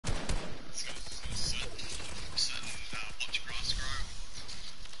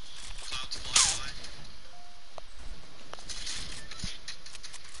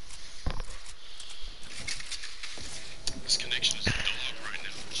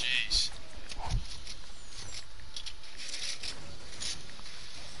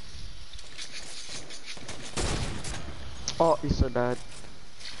Oh, he's so bad.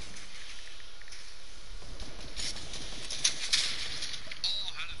 How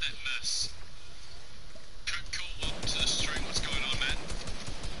did that miss? Cool, welcome to the stream. What's going on, man?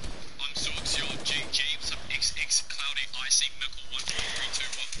 I'm Zorks, your GG. What's up, XX, Cloudy, Icy, Mickle,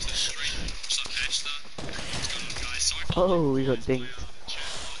 1432. Welcome to the stream. What's up, Ashton? What's going on, guys? Sorry for Oh, we got dinked. chat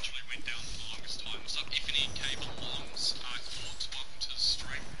literally went down for the longest time. What's up, Ifany, Cable, Longs, Court, welcome to the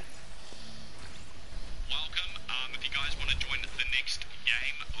stream. Welcome. If you guys want to join the next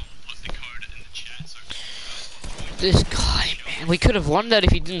game, I'll put the code in the chat. So if you guys want to join This guy, man, we could have won that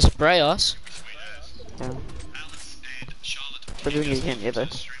if he didn't spray us. Yeah. Alice and Charlotte, We're doing it again, yeah, though.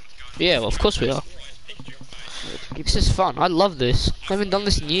 Yeah, well, of course we are. This is fun. I love this. I haven't done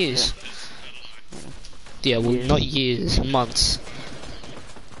this in years. Yeah, well, not years, months.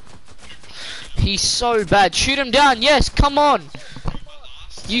 He's so bad. Shoot him down. Yes, come on.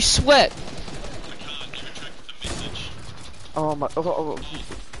 You sweat. Oh my. Oh.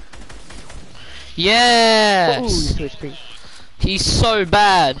 Yes. Ooh, switch. He's so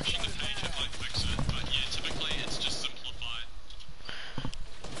bad.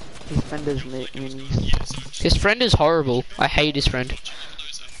 His friend is minis. His friend is horrible. I hate his friend.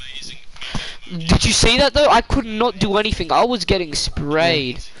 Did you see that though? I could not do anything. I was getting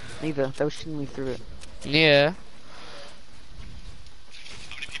sprayed. Yeah. Neither. They were shooting me through it. Yeah.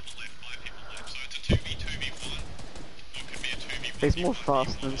 He's more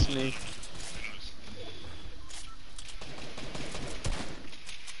fast than smooth.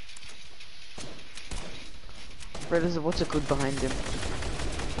 Bro, there's a what's it called behind him.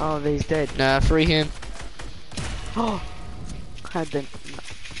 Oh, he's dead. Nah, free him. Oh, had them.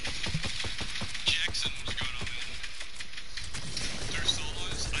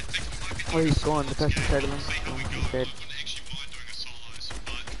 Oh, he's gone. The person's dead. Oh, he's dead.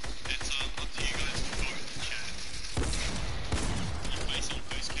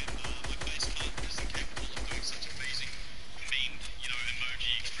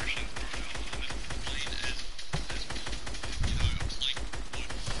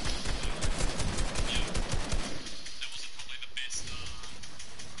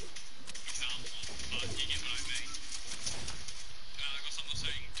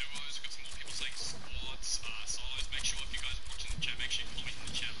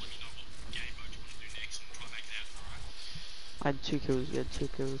 I had 2 kills, you had 2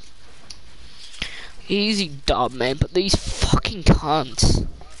 kills. Easy dub, man, but these fucking cunts.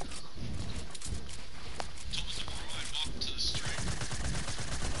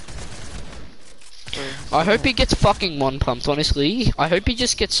 I hope he gets fucking one pumped, honestly. I hope he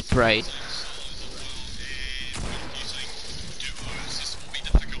just gets sprayed.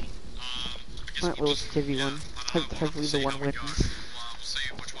 Right, well, it's everyone. Hopefully the one wins.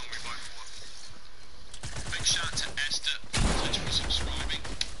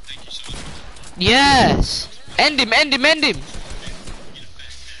 Yes! End him, end him, end him!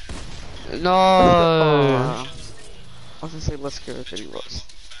 No! I was gonna say let's go if he was.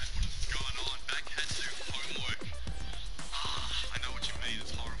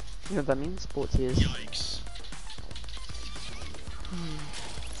 You know what that means? Sports ears.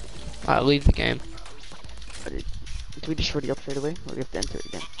 Alright, leave the game. Did we just ready up straight away? Or do we have to enter it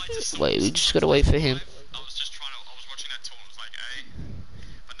again? Wait, we just gotta wait for him. I was watching that tour and was like, hey.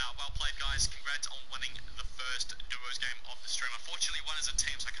 But now, well played, guys. Congrats on winning the first duos game of the stream. Unfortunately, one is a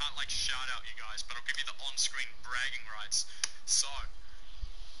team, so I can't, like, shout out you guys, but I'll give you the on-screen bragging rights. So,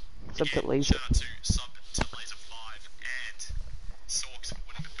 Sub to Laser. shout out to Sub to Laser5 and Sorks for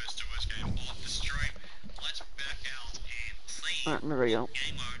winning the first duos game of the stream. Let's back out and see Alright, there we go.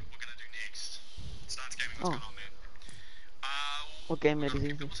 game mode we're gonna do next. Starts gaming, what's going on, man? What game mode is he?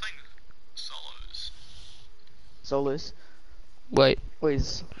 People saying solos. Solos. Wait.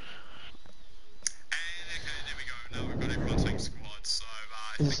 Boys. And okay, there we go. Now we've got everyone saying squads, so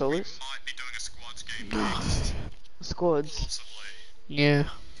I Is it think solos? we might be doing a squads game next, Squads. possibly. Yeah.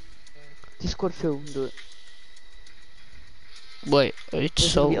 Discord film, do it. Wait, it's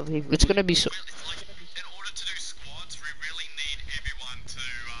There's so... gonna be other people. It's gonna be so... Like, in order to do squads, we really need everyone to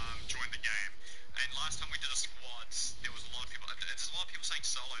join the game. And last time we did a squads, there was a lot of people. There's a lot of people saying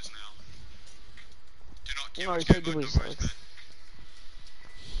solos now. Do not No, get it's duos, duos, Alex. man.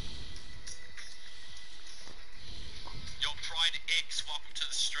 Your Pride X, welcome to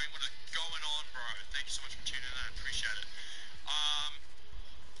the stream. What is going on, bro? Thank you so much for tuning in. I appreciate it.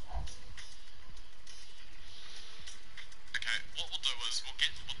 Okay, what we'll do is we'll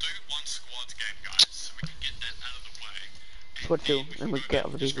do one squads game, guys, so we can get that out of the way. Squad film, and we get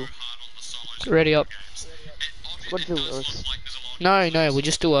other people. Ready up. Squad film, Alex. No, no, we'll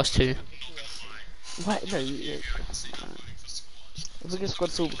just do us two. What? No, yeah. If we get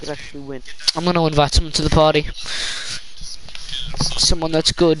squad full, we could actually win. I'm gonna invite someone to the party. Someone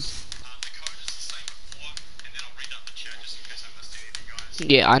that's good. The code is the same before, and then I'll read out the chat just in case I missed any of you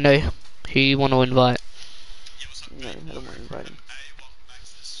guys. Yeah, I know who you want to invite. Yeah, what's up, No, I don't want to invite him. Hey, welcome back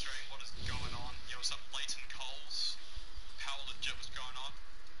to the stream. What is going on? Yo, what's up, Leighton Coles? How legit was going on?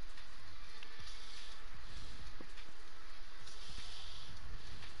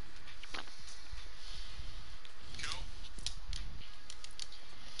 Cool.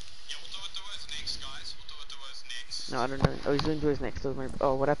 Yeah, we'll do it duos next, guys. We'll do it duos next. No, I don't know. Oh, he's doing yours next.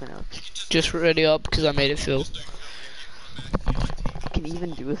 Oh, what happened, Alex? Just ready up because I made it fill. Can you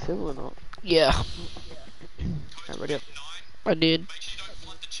even do a fill or not? Yeah, Alright, ready up. I did. Make sure you don't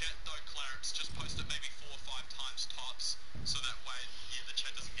flood the chat though, Clarence. Just post it maybe 4 or 5 times tops, so that way, yeah, the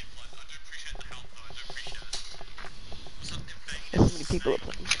chat doesn't get flooded. I do appreciate the help though. I do appreciate it. What's up, Mbang? There's so many people up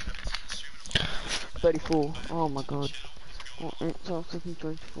there. 34. Oh my god. Oh, so I can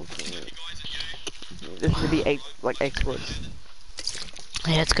join 4. There's gonna be 8 squads.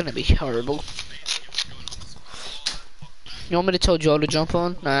 Yeah, it's gonna be horrible. You want me to tell Joel to jump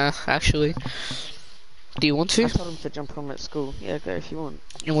on? Nah, actually. Do you want I to? told him to jump on at school. Yeah, okay, if you want.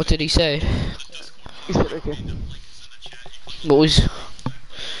 And what did he say? He said okay. What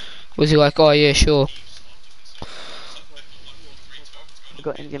was he like? Oh yeah, sure. I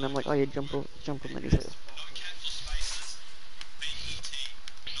got in and I'm like, oh yeah, jump on, and he said,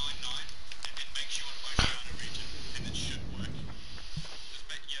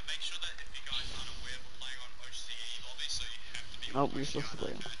 oh, we just lost the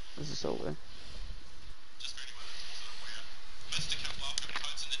player. This is so weird.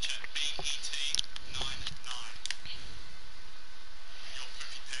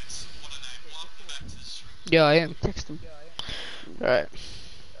 Yeah, I am. Text him. Alright.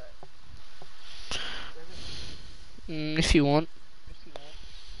 If you want.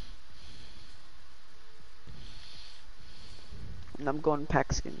 And I'm going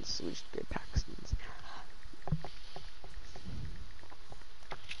pack skins. We should get pack skins.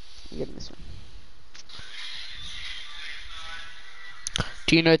 I'm getting this one.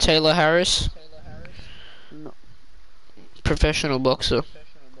 Do you know Taylor Harris? No. Professional boxer.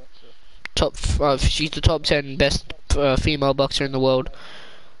 Top 5. She's the top 10 best female boxer in the world.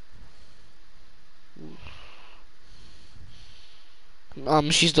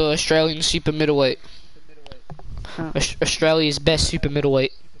 She's the Australian super middleweight. Huh. Australia's best super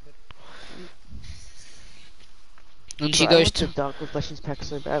middleweight. And she goes to the Dark Reflections pack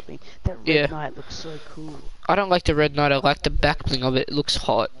so badly. That red knight looks so cool. I don't like the red knight. I like the back bling of it. It looks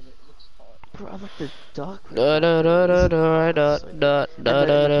hot. Bro, I like the dark red Da da da da da da da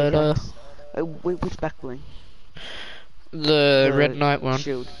da da da. Which back bling? The red knight one.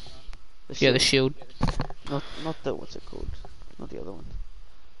 Shield. Yeah, the shield. Not the what's it called? Not the other one.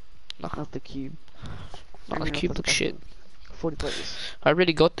 No. Not the cube. Oh, the cube looks shit. 40 players. I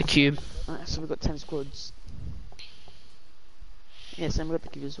already got the cube. Alright, so we got 10 squads. Yes, and we got the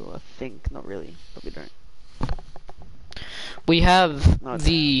cube as well. I think not really. Probably don't. We have No,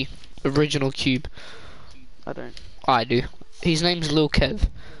 the original cube. I don't. I do. His name's Lil Kev.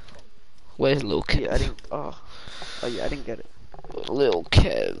 Where's Lil Kev? Yeah, I didn't. Oh yeah, I didn't get it. Lil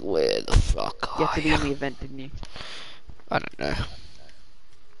Kev, where the fuck You are have to be in the event, didn't you? I don't know.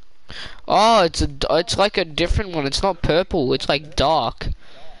 Oh, it's like a different one. It's not purple. It's like dark.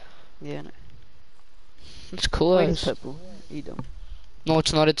 Yeah, no. It's cool. Wait, it's purple. You dumb. No,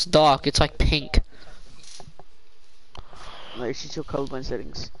 it's not. It's dark. It's like pink. No, it's just your colorblind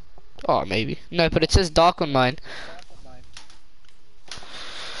settings. Oh, maybe. No, but it says dark on mine.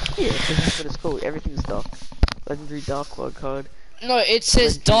 Yeah, that's what it's called. Everything's dark. Legendary dark wild card. No, it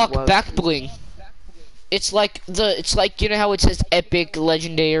says Legendary dark wild back card. bling. It's like you know how it says epic,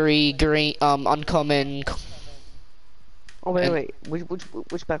 legendary, green, uncommon. Oh wait, And- wait.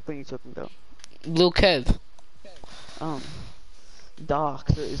 Which back bling are you talking about? Lil Kev. Dark.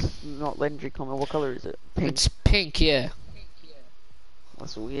 So it's not legendary common. What color is it? Pink. It's pink, yeah.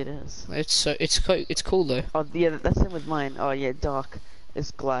 That's weird as. It's cool though. Oh yeah, that's the same with mine. Oh yeah, dark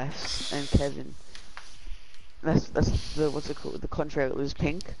is Glass and Kevin. That's the what's it called? The contrary was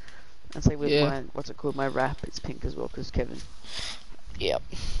pink. And same with mine. What's it called? My rap. It's pink as well because Kevin. Yep.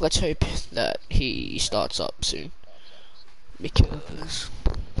 Let's hope that he starts up soon. Because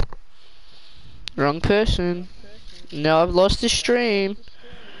wrong person. Now I've lost the stream.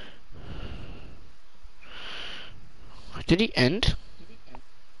 Did he end?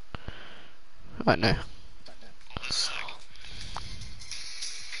 I know.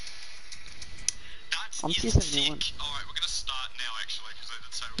 I'm 271. Alright, we're gonna start now actually, because I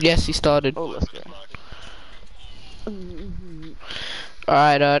did say Yes, he started. Oh, let's go.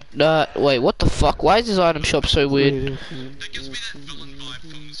 Alright, wait, what the fuck? Why is this item shop so weird? That gives me that villain vibe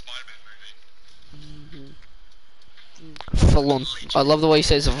from the Spider-Man movie. Villain. I love the way he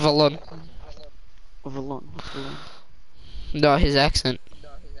says villain. Villain. What's villain? No, his accent.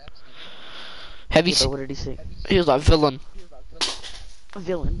 Have you What did he say? He was like villain.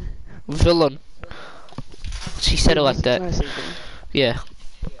 Villain. Villain. She said it like that. Yeah.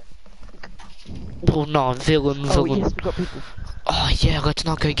 Oh no, villain, Oh villain. yes, we got people. Oh yeah, let's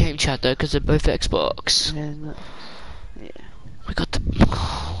not go game chat though, because they're both Xbox. And, yeah. We got the...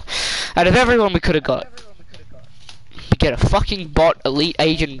 Out of everyone we could have got. We get a fucking bot elite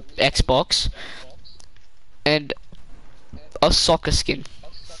agent Xbox. And a soccer skin.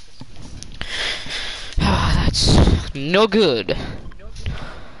 That's no good.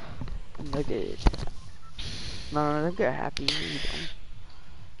 No good. No, don't get happy.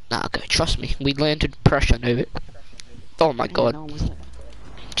 Nah, okay, trust me. We landed pressure over it. Oh my god. No,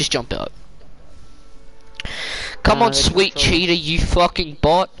 Just jump out. Come on, sweet cheater, you fucking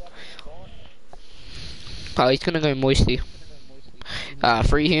bot. Oh, he's gonna go moisty.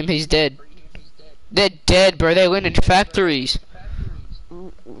 Free him, he's dead. They're dead, bro. They went in factories.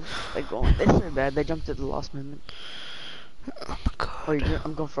 They're gone. They're so bad. They jumped at the last moment. Oh my god. Oh,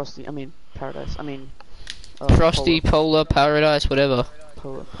 I'm going Frosty. I mean, Paradise. I mean, Frosty, Polar, Paradise, whatever.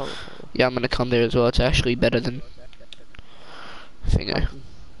 Polar. Yeah, I'm gonna come there as well. It's actually better than Thingo.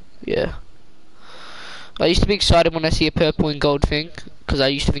 Yeah. I used to be excited when I see a purple and gold thing, because I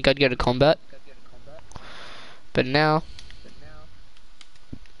used to think I'd get a combat. But now...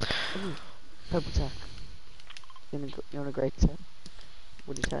 Ooh, purple tag. You want a great tag?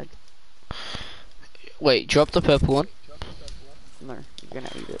 What do you tag? Wait, drop the purple one. No, you're gonna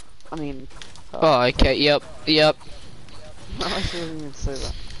eat it. I mean... oh, okay, yep. No, I shouldn't even say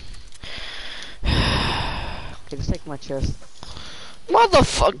that. Okay, just take my chest.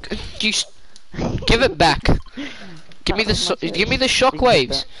 Motherfucker! Give it back. Give me the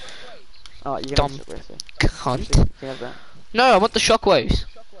shockwaves. Oh, you're dumb gonna have cunt. You have that. No, I want the shockwaves.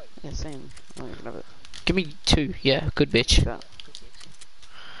 Yeah, same. Oh, you can have it. Give me 2. Yeah, good bitch. That.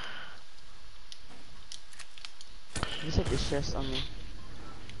 You take this chest on me.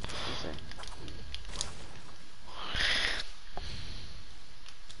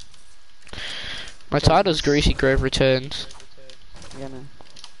 My title's Greasy Grove Returns. Yeah, no.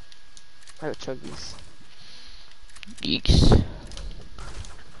 I got chuggies. Geeks.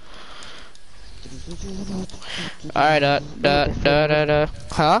 Alright,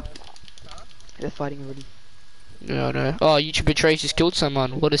 huh? They're fighting already. No. Oh, YouTube Betrays just killed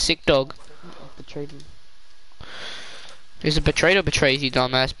someone. What a sick dog. Betrayed him. Is it betrayed or betrays, you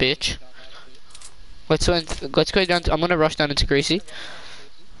dumbass bitch? Let's go down. I'm gonna rush down into Greasy.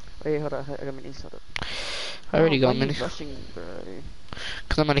 Wait, hold on. I got minis. Hold on. I already got minis. Rushing, bro?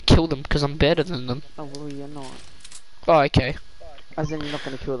 Because I'm gonna kill them. Because I'm better than them. Oh, well, you're not. Oh, okay. As in, you're not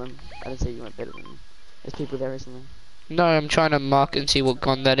gonna kill them. I didn't say you weren't better than them. There's people there, isn't there? No, I'm trying to mark and see what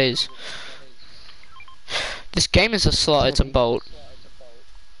gun that is. This game is a slot. It's a bolt.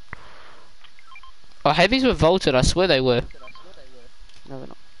 Oh, heavies were vaulted. I swear they were. No, they're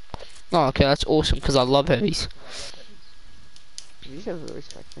not. Oh, okay, that's awesome because I love heavies. You just have a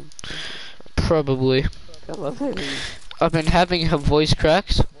respect thing. Probably. I love heavies. I've been having her voice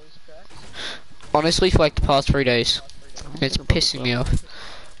cracks. Honestly, for like the past 3 days. It's pissing me off.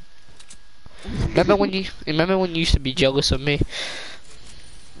 Remember when you used to be jealous of me?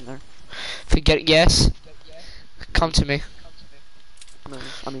 No. Forget it, yes. Come to me. No,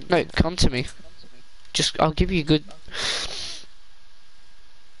 I mean... No, come to me. Just, I'll give you a good...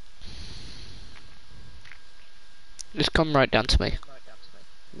 Just come right down to me.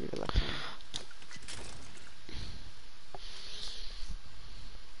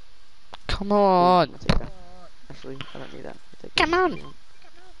 Come on. Actually, I don't need that. Come on.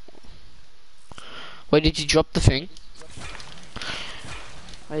 Wait, did you drop the thing?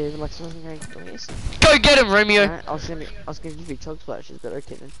 Oh, yeah, like something right, please. Go get him, Romeo. Right, I was gonna give you chug splashes, but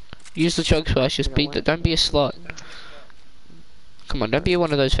okay then. Use the chug splashes. Beat that. Don't be a slut. Come on, don't be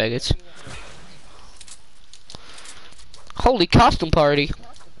one of those faggots. Holy costume party.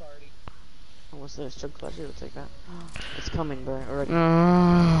 Oh, what's this? Chug splashes? I'll take that. It's coming, bro. Already.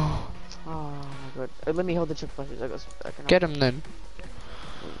 Oh my god. Let me hold the chug splashes. I can get him then.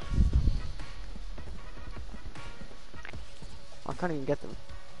 I can't even get them.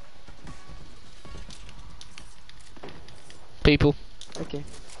 People. Okay.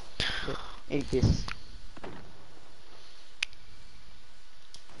 Eat this.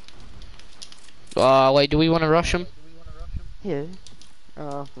 Wait, do we want to rush him? Yeah.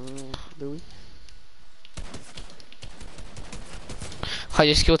 Do we? I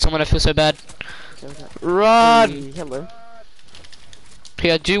just killed someone, I feel so bad. Okay. Run! Hey, hello.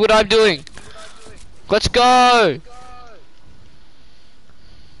 Here, do what I'm doing. Let's go!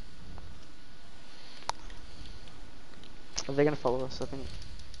 Are they gonna follow us? I think.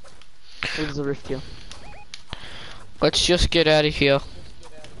 Oh, there's a rift here. Let's just get out of here.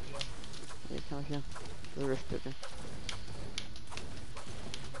 Yeah, come here. There's a rift okay.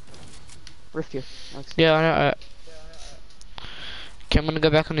 Rift here. Alex. Yeah, I know. Okay, I'm gonna go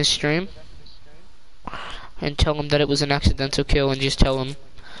back on his stream and tell him that it was an accidental kill, and just tell him.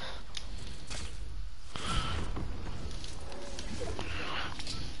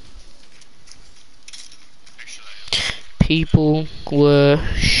 People were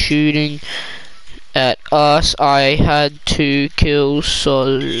shooting at us. I had to kill.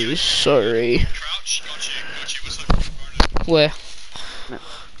 So sorry. Crouch, got you. What's the Where? No.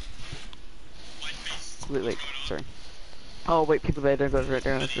 Wait, sorry. Oh wait, people there, don't go right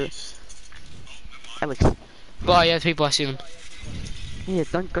down through. Alex. Oh yeah, people, I see them. Yeah,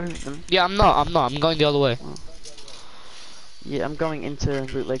 don't go with them. Yeah, I'm not, I'm going the other way. Oh. Yeah, I'm going into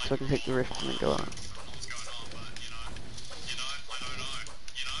Loot Lake so I can take the rift and then go on. what's going on, but I don't know.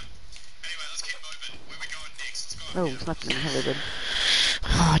 Anyway, let's keep moving. Where we going next? Let's go. Oh, it's nothing. Hello, bud.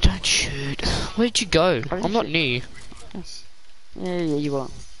 Oh, don't shoot. Where'd you go? I'm not near you. Yeah, you are.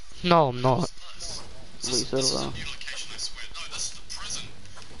 No, I'm not. Well, you sort of are. New location, I swear. No, this is the prison.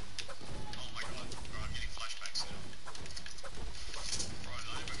 Oh my god. Bro, I'm getting flashbacks now. Bro, I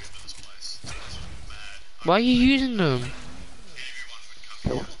don't remember this place. This is mad. Why are you using them? Everyone would come here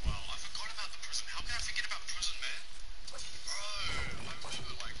as well. I forgot about the prison. How can I forget about the prison, man? Bro, I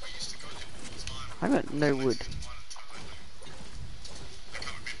remember like we used to go there all the time. I got no wood.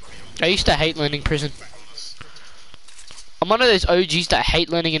 I used to hate learning prison. I'm one of those OGs that hate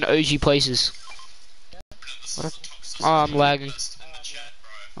learning in OG places. What? Oh, I'm lagging.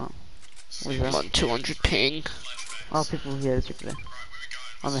 What is I'm that? on 200 ping. Oh, people here, there's people there.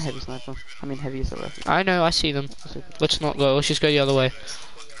 I'm a heavy sniper. I mean heavy assault rifle. I know, I see them. Let's not go, let's just go the other way.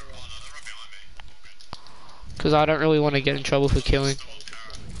 Because I don't really want to get in trouble for killing.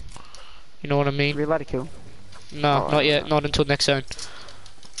 You know what I mean? Are we allowed to kill? No, not yet, not until next zone.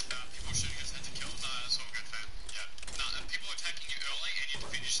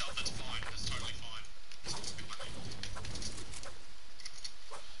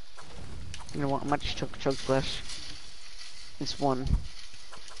 You know what, I might just chug splash. This one.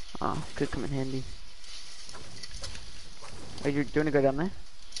 Ah, could come in handy. Are you doing to go down there?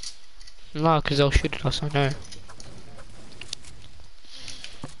 No, because they'll shoot at us, I know.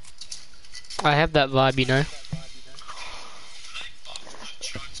 I have that vibe, you know.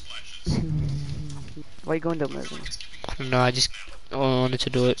 Why are you going down there then? I don't know, I just wanted to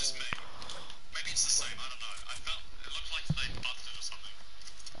do it. Maybe it's the same, I don't know. It looked like they buffed it or something.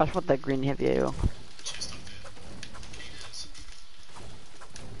 I just want that green heavy AO. Chest up there. Meters.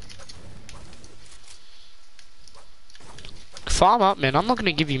 Farm up, man, I'm not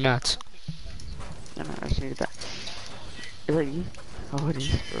gonna give you mats. No, I just needed that. Is that you? Oh, it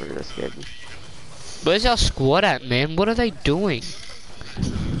is. Oh, that scared me. Where's our squad at, man? What are they doing?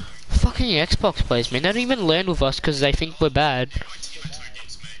 Fucking Xbox players, man. They don't even learn with us because they think we're bad.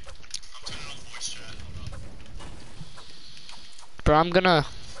 Bro, I'm gonna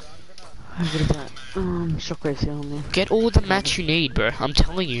What is that? Shockwave's here on there. get all the mats you need, bro. I'm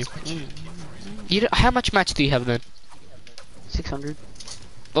telling you. You don't, how much mats do you have then? 600.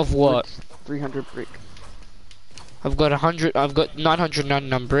 Of what? 300 brick. I've got 100. I've got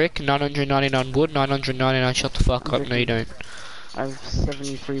 999 brick, 999 wood, 999. Shut the fuck up. No, you don't. I have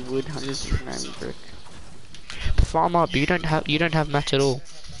 73 wood, 109 brick. Farm up. You don't have mats at all.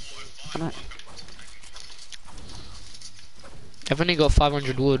 I know. I've only got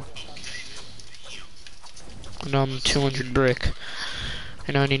 500 wood. And 200 brick.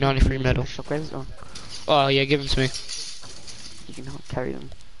 And only 93 metal. Shockwaves? Oh, Oh yeah, give them to me. you can help carry them.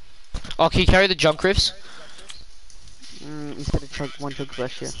 Oh, can you carry the junk riffs? Instead of one chug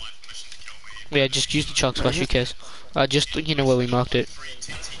flash, yeah. Yeah, just use the chug splash, who cares? Just, you know where we marked it.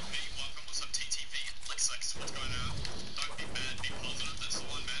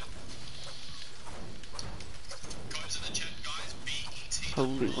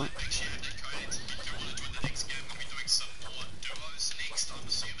 Holy what?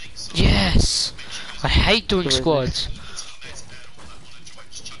 Yes! I hate doing Where is squads.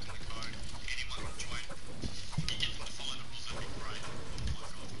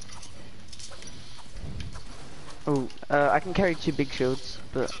 Oh, I can carry 2 big shields,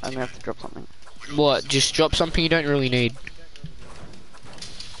 but I'm gonna have to drop something. What, just drop something you don't really need?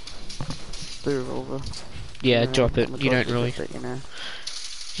 The revolver. Yeah, drop it, I'm you don't really. It, you know.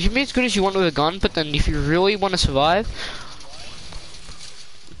 You can be as good as you want with a gun, but then if you really want to survive,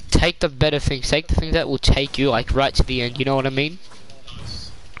 take the better things. Take the things that will take you like right to the end. You know what I mean?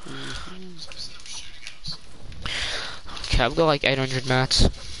 Okay, I've got like 800 mats.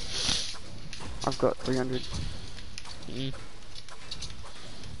 I've got 300.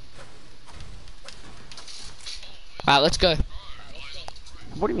 Alright, let's go.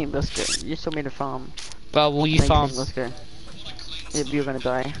 What do you mean, let's go? You still made a farm. Well, will you farm? Let's go. Yeah, you're gonna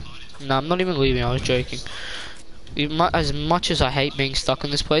die. No, I'm not even leaving, I was joking. As much as I hate being stuck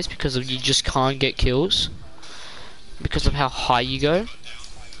in this place because of you just can't get kills. Because of how high you go.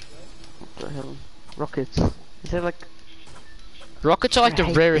 What the hell? Rockets. Is there like... Rockets are like the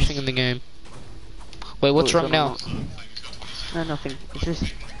rarest thing in the game. Wait, what's wrong now? No, nothing. It's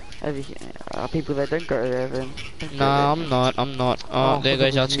just... over here. People that don't go there then. No, I'm not. Oh, there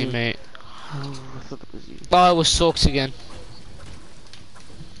goes our teammate. Oh, I thought it was you. Oh, it was Sorks again.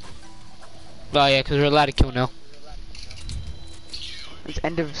 Oh yeah, because we're allowed to kill now. It's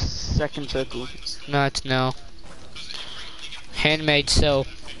end of second circle. No, it's now. Handmade cell.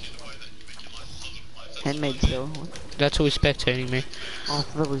 Handmade cell? What? That's who was spectating me. Oh, I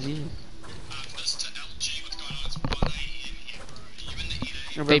thought that was you.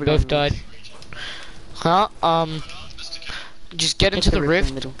 They both died. Huh? Just get into the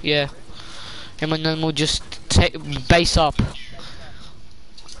rift. Yeah. And then we'll just base up.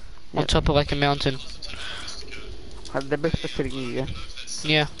 On top of like a mountain. They're both spectating you, yeah?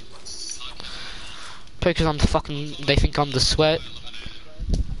 Yeah. Because I'm fucking... They think I'm the sweat.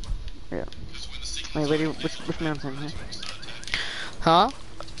 Yeah. Wait, which mountain, huh? Huh?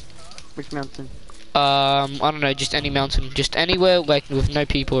 Which mountain? I don't know, just any mountain. Just anywhere, like, with no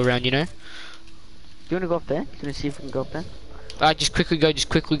people around, you know? Do you wanna go up there? Do you wanna see if we can go up there? Just quickly go, just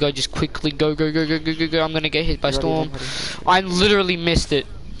quickly go. Go. I'm gonna get hit by storm. I literally missed it.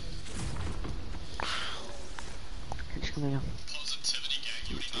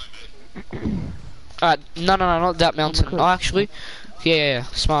 No, not that mountain. Oh, actually, yeah,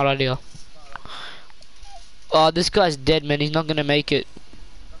 smart idea. Oh, this guy's dead, man. He's not gonna make it.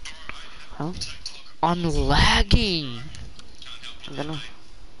 Huh? I'm lagging. I don't know.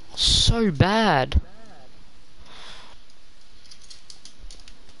 So bad.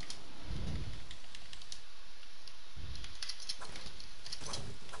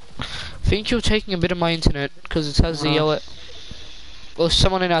 I think you're taking a bit of my internet because it has the yellow. Or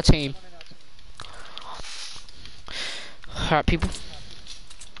someone in our team. Alright, people.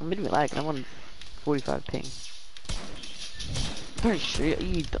 I'm a bit lagging. I'm on 45 ping. Don't shoot.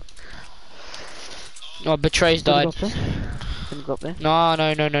 You don't. Oh, Betray's died. Can you go up there? No.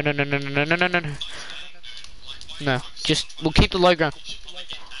 No, just we'll keep the low ground.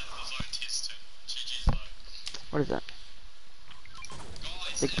 What is that?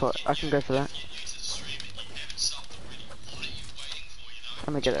 Big pot. I can go for that.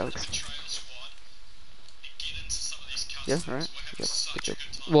 I'm gonna get it, Alex. Yeah, alright. Yep.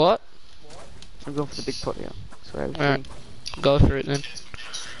 What? I'm going for the big pot, yeah. Sorry, Alright, go for it then.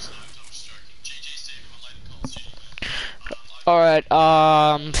 Alright,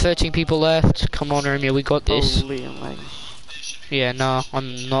 13 people left. Come on, Romeo, we got this. Holy, I'm lagging. Yeah, no,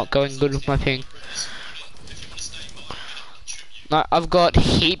 I'm not going good with my ping. No, I've got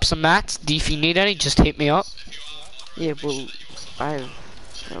heaps of mats. If you need any, just hit me up. Yeah, well, I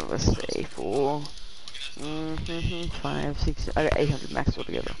have, let's say, 4, 5, 6, I got 800 max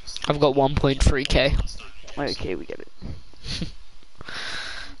altogether. I've got 1.3k. Okay, we get it.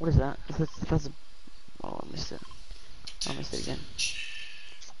 What is that? That's a... Oh, I missed it. I missed it again.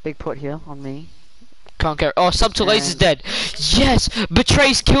 Big pot here on me. Can't care. Oh, Sub to Laser's dead. Yes!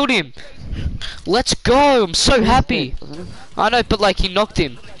 Betray's killed him! Let's go! I'm so happy! I know, but like, he knocked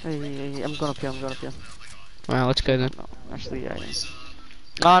him. Hey, I'm going up here, Alright, let's go then. No, actually, yeah.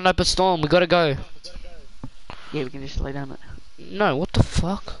 Oh no, but Storm, we gotta go. Yeah, we can just lay down it. No, what the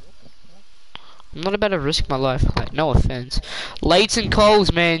fuck? I'm not about to risk my life. Like, no offense. Lates and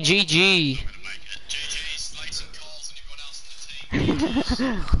Coles, man. GG.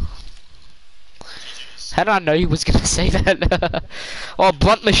 How did I know he was gonna say that? Oh,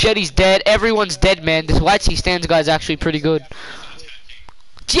 Blunt Machete's dead. Everyone's dead, man. This White Sea Stands guy's actually pretty good.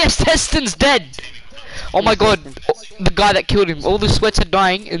 Yes, Teston's dead. Oh my god, the guy that killed him. All the sweats are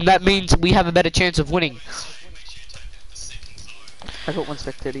dying, and that means we have a better chance of winning. I got one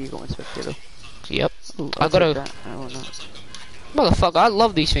spectator, you got one spectator. Yep. Ooh, I got a... I don't know. Motherfucker, I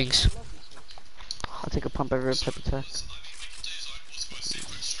love these things. I'll take a pump over a pep attack.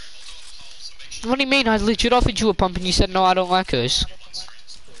 What do you mean? I legit offered you a pump and you said no, I don't like those.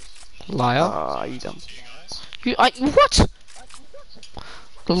 Liar. You dumb. What?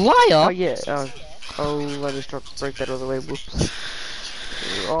 Liar! Oh yeah, oh, I just broke that all the way, whoops.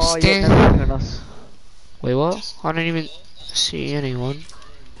 Oh Stand. yeah, no, they're on us. Wait, what? I don't even see anyone.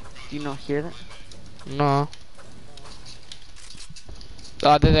 Do you not hear that? No.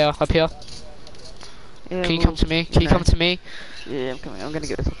 Ah, there they are, up here. Yeah, Can you well, come to me? Can you come to me? Yeah, I'm coming. I'm gonna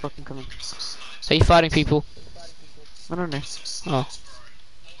get this fucking coming. Are you fighting people? I don't know. Oh.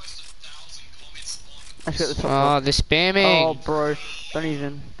 I just got the top Oh, one. they're spamming. Oh, bro. Don't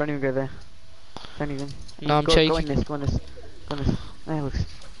even go there. Don't even. No, I'm go in shaking. this, go in this. Go in this. There, looks.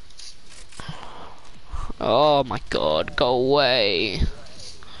 Oh my god, go away.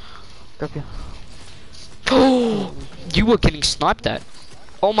 Go up here. Oh, you were getting sniped at.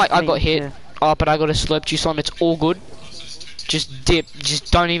 Oh my, I got hit. Yeah. Oh, but I got a slurp juice on, it's all good. Just dip,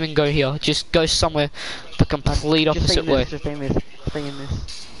 just don't even go here. Just go somewhere the complete opposite way. Just stay in this. Stay in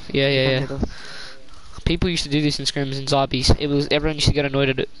this. Yeah, yeah, yeah. People used to do this in scrims and zombies. Everyone used to get annoyed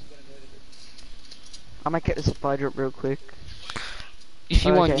at it. I might get this supply drop real quick. If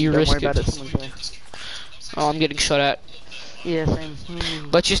you want, you risk it. Someone's there. Oh, I'm getting shot at. Yeah, same.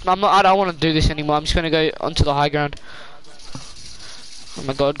 Let's just, I don't want to do this anymore. I'm just gonna go onto the high ground. Oh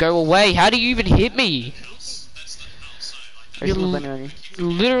my god, go away. How do you even hit me? You're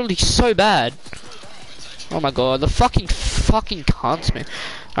literally so bad. Oh my god, the fucking cunts, man.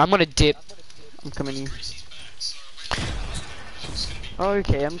 I'm gonna dip. I'm coming in. Oh,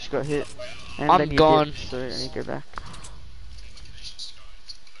 okay, I'm just got hit. And I'm then you gone. Dip, so I need to go back.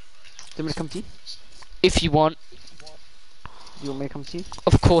 Do you want me to come to you? If you want. You want me to come to you?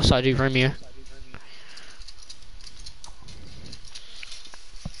 Of course I do, Romeo.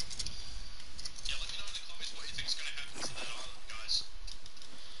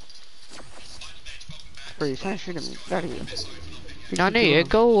 Bro, you're trying to shoot at me. Get out of here. I know you,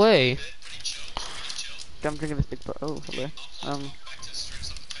 go away. I'm drinking this big pot. Oh, hello.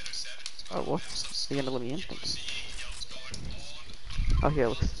 Oh, what? Are you gonna let me in? Thank you. Oh, here,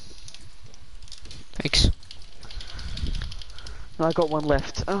 look. Thanks. No, I got one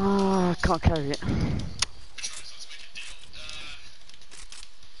left. Oh, I can't carry it.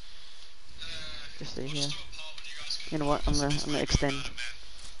 Just stay here. You know what? I'm gonna extend.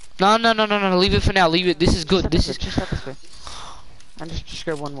 No, leave it for now, leave it. This is good, this is... Just step this way. And just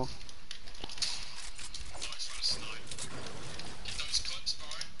go one more.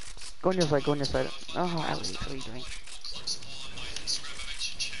 Go on your side, go on your side. Oh, Alex, what are you doing?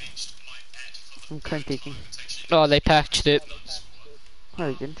 I'm current taking. Oh, they patched it. Oh,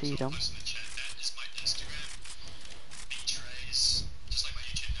 you didn't, you dumb.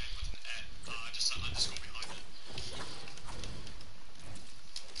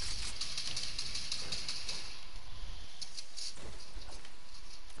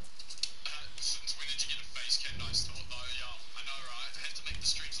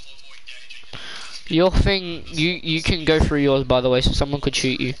 Your thing, you can go through yours, by the way, so someone could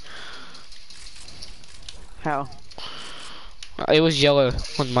shoot you. How? It was yellow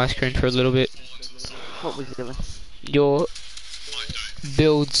on my screen for a little bit. What was yellow? Your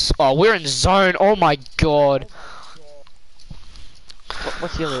builds. Oh, we're in zone. Oh my god.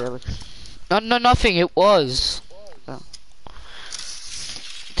 What's yellow, Alex? No, nothing. It was. Oh.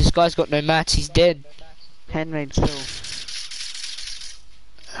 This guy's got no mats. He's dead. Handmade still.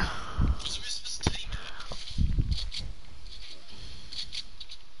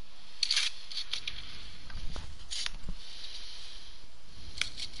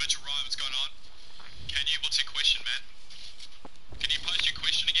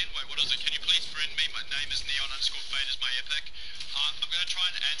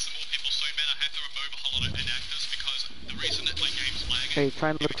 Hey, try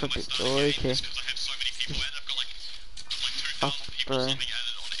and look for it. Oh, okay. Oh, bro.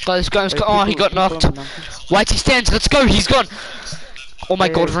 Guys, oh, he got knocked. Whitey stands. Let's go. He's gone. Oh my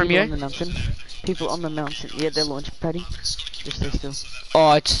god, Romeo. People on the mountain. Yeah, they're launch padding. Just stay still.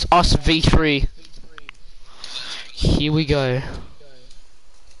 Oh, it's us v3. Here we go.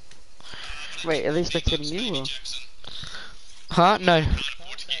 Wait, are they spectating you or? Huh? No.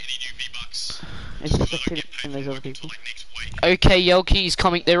 Is he spectating those other people? Okay, Yelky's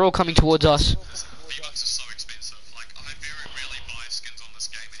coming. They're all coming towards us. V-Bucks are so expensive. Like, I very rarely buy skins on this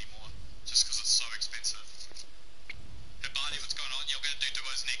game anymore, just because it's so expensive. Hey, Barney, what's going on? You're gonna do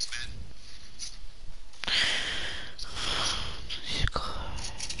duos next, man.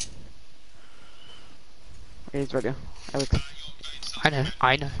 He's right here. Alex. I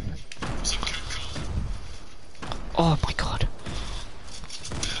know. Oh my god.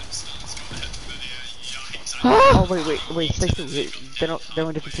 Oh wait, stay still. They're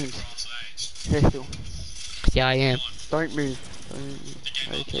on different teams. Stay still. Yeah, I am. Don't move.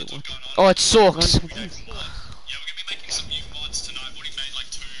 Okay, what? Oh, it sucks. Yeah, we're gonna be making some new mods tonight. What do you made like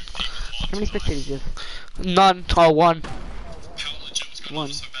 2 people mods? How many spectators do you have? None. Oh, one. How legit was going on?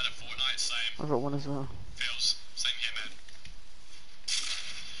 One. So bad at Fortnite, same. I've got one as well. Feels same here, man.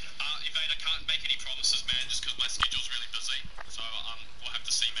 Evade, I can't make any promises, man, just because my schedule's really busy. So we'll have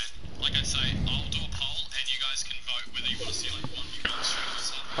to see, man. Like I say, I'll do a poll and you guys can vote whether you want to see like 1v1 stream or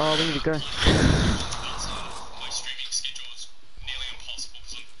something. Oh, we need to go. My streaming schedule is nearly impossible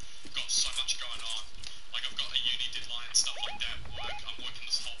because I've got so much going on. Like I've got a uni deadline and stuff like that. I'm working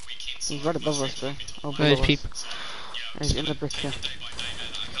this whole weekend. So He's right above us, bro. Oh, There's below us. people. yeah, He's in the brick here. day by day,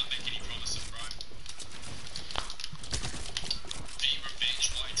 man. I can't make any promises, bro. The Revenge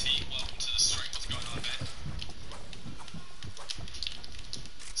YT, welcome to the stream. What's going on, man?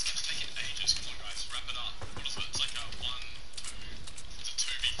 It's just taking ages. Come on, guys, wrap it up. What is it? It's like a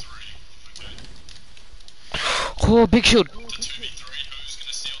 2v3. Okay. Oh, big shield. The 2v3. Who's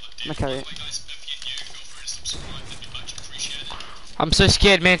gonna steal the deal? Okay. By the way, guys, if you're new, feel free to subscribe. That'd be much appreciated. I'm so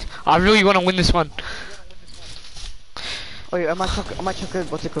scared, man. I really want to win this one. Oh yeah, I might chuck a,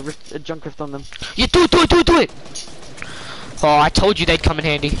 what's it called, a junk rift on them. Yeah, do it. Oh, I told you they'd come in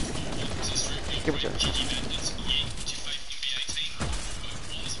handy. Give it a shot.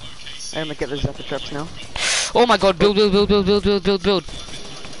 I'm gonna get the zapper traps now. Oh my god, build. Hey,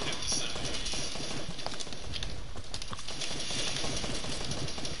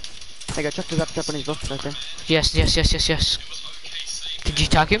 go chuck the zapper trap on his box right there. Yes. Did you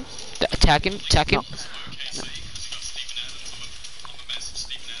attack him? Attack him. No.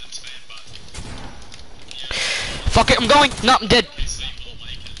 Fuck it, I'm going. No, I'm dead.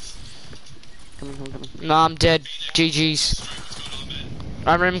 Come. No, I'm dead. GG's.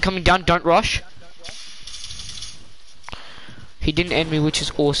 I remember him coming down. Don't rush. He didn't end me, which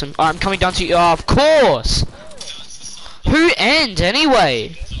is awesome. Alright, I'm coming down to you. Oh, of course. Who ends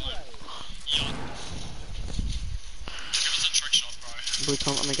anyway? Blue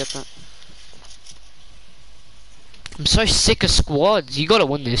Tom, let me get that. I'm so sick of squads. You gotta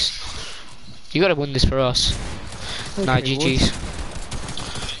win this. You gotta win this for us. Okay, Nah, GG's.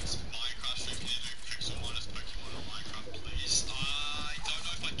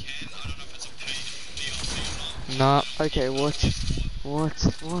 Nah. Okay, what?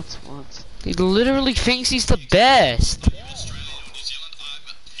 He literally thinks he's the best.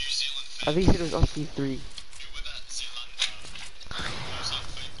 I think it was RC3.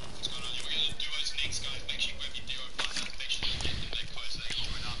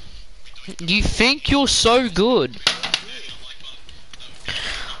 You think you're so good.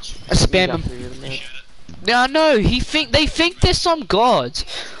 I spam him. Yeah, I know. They think they're some gods.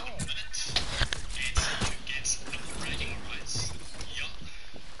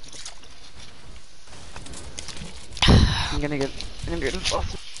 I'm gonna get it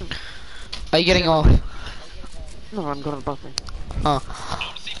off. Are you getting off? No, I'm gonna buff me. Oh.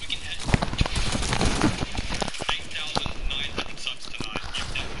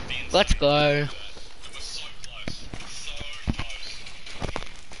 Let's go.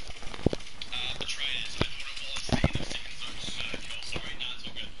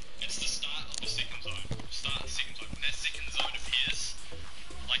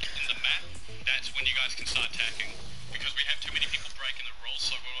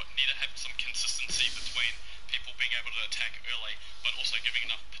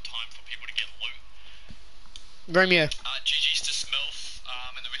 Romeo. GG's to Smilf,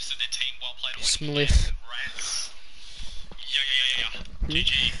 and the rest of their team, well played. Smilf. Yeah.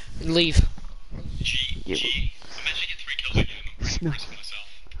 GG. Leave. GG. I managed to get 3 kills again. I'm pretty impressed with myself.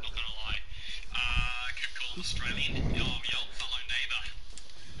 Not gonna lie. Could call Australian. Yo, fellow neighbour.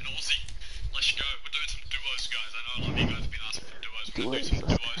 And Aussie. Let's go. We're doing some duos, guys. I know a lot of you guys have been asking for duos. We're gonna do some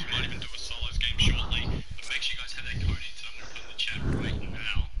duos. We might even do a solos game shortly. But make sure you guys have that code in, so I'm gonna put in the chat right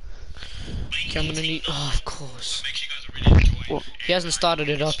now. Okay, I'm gonna need. Oh, of course. Make sure you guys are ready to join. He hasn't started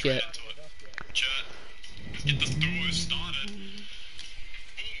it up yet. Chat. Let's get this duo started.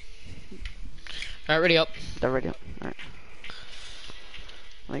 Alright, ready up. They're ready up. Alright.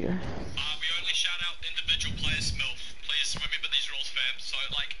 There you go. We only shout out individual players, Smilf. Please remember these rules, fam. So,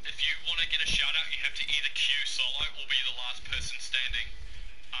 like, if you want to get a shout out, you have to either queue solo or be the last person standing.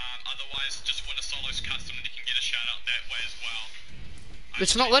 Otherwise, just win a solos custom and you can get a shout out that way as well.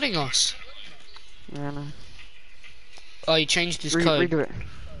 It's not letting us. Yeah, I know. Oh, you changed his code. Redo it.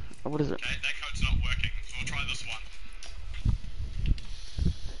 Oh, what is it? Okay, that code's not working, so we'll try this one.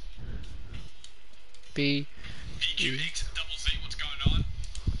 BQX. what's going on?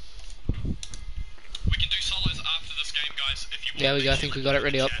 We can do solos after this game, guys. If you want. There we go. I think we got it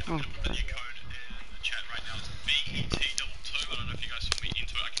ready up. Oh, put your code in the chat right now. It's VET22. I don't know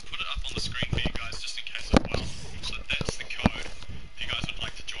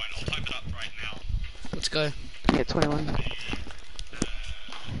go. Yeah, 21. Oh my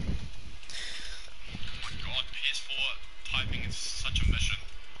god, PS4 typing is such a mission.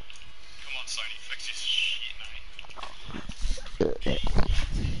 Come on, Sony, fix this shit, mate.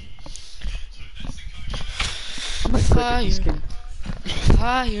 I'm like Fire. skin.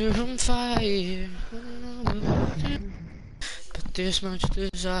 Fire on fire. But there's much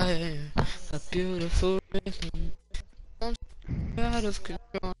desire. A beautiful rhythm. Out of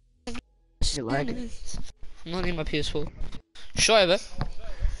control. You like it? I'm not in my PS4. Show over.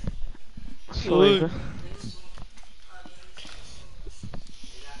 Sorry.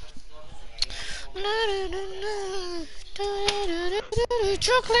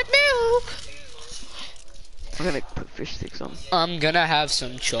 Chocolate milk. I'm gonna put fish sticks on. I'm gonna have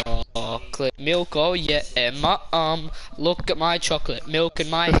some chocolate milk. Oh yeah, and my look at my chocolate milk in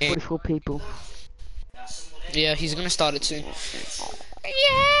my There's hand. 44 people. Yeah, he's gonna start it soon. Yeah,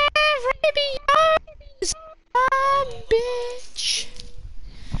 Romeo is a bitch.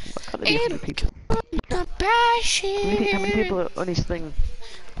 What are these people? The passion. How many people are on his thing?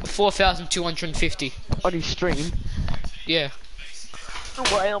 4,250. On his stream? Yeah,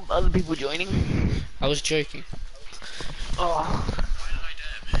 Why aren't other people joining? I was joking. Oh.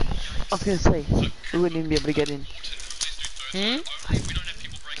 I was gonna say, we wouldn't even be able to get in. I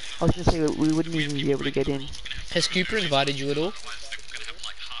was gonna say, we wouldn't even be able to get in. Has Cooper invited you at all?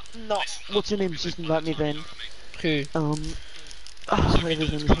 No. What's your name? Just invite me then. Who? Whatever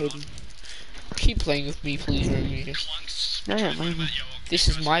his name is, Hayden. Keep playing with me, please, Romeo. No, yeah, man. This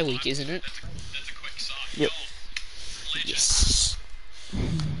is my week, isn't it? Yep. Yes.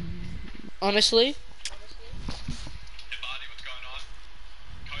 Honestly,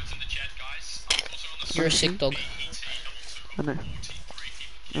 you're a sick dog. I know.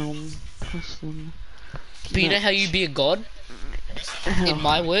 Person. But you know how you be a god? In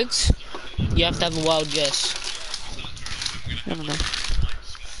my words, you have to have a wild guess. I don't know.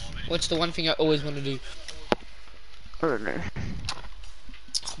 What's the one thing I always want to do? I don't know.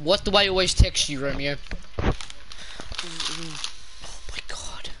 What's the way I always text you, Romeo? Oh my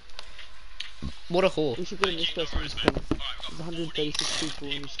god. What a whore. You should get in this person's thing. There's 136 people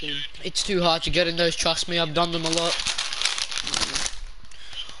on your stream. It's too hard to get in those, trust me, I've done them a lot.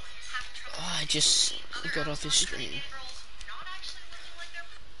 Oh, I just got off this stream.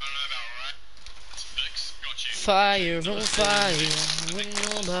 Fire on fire, when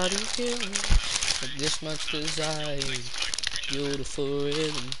nobody feels this much desire, beautiful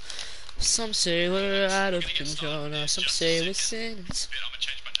rhythm. Some say we're out of control, now some say we're sinners.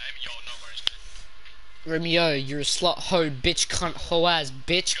 Romeo, you're a slut, hoe, bitch, cunt, hoe ass,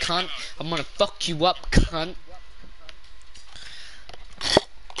 bitch, cunt. I'm gonna fuck you up, cunt.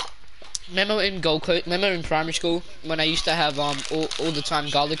 Remember in remember in primary school when I used to have all the time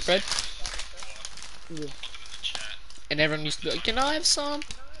garlic bread? Yeah. And everyone used to be like, can I have some?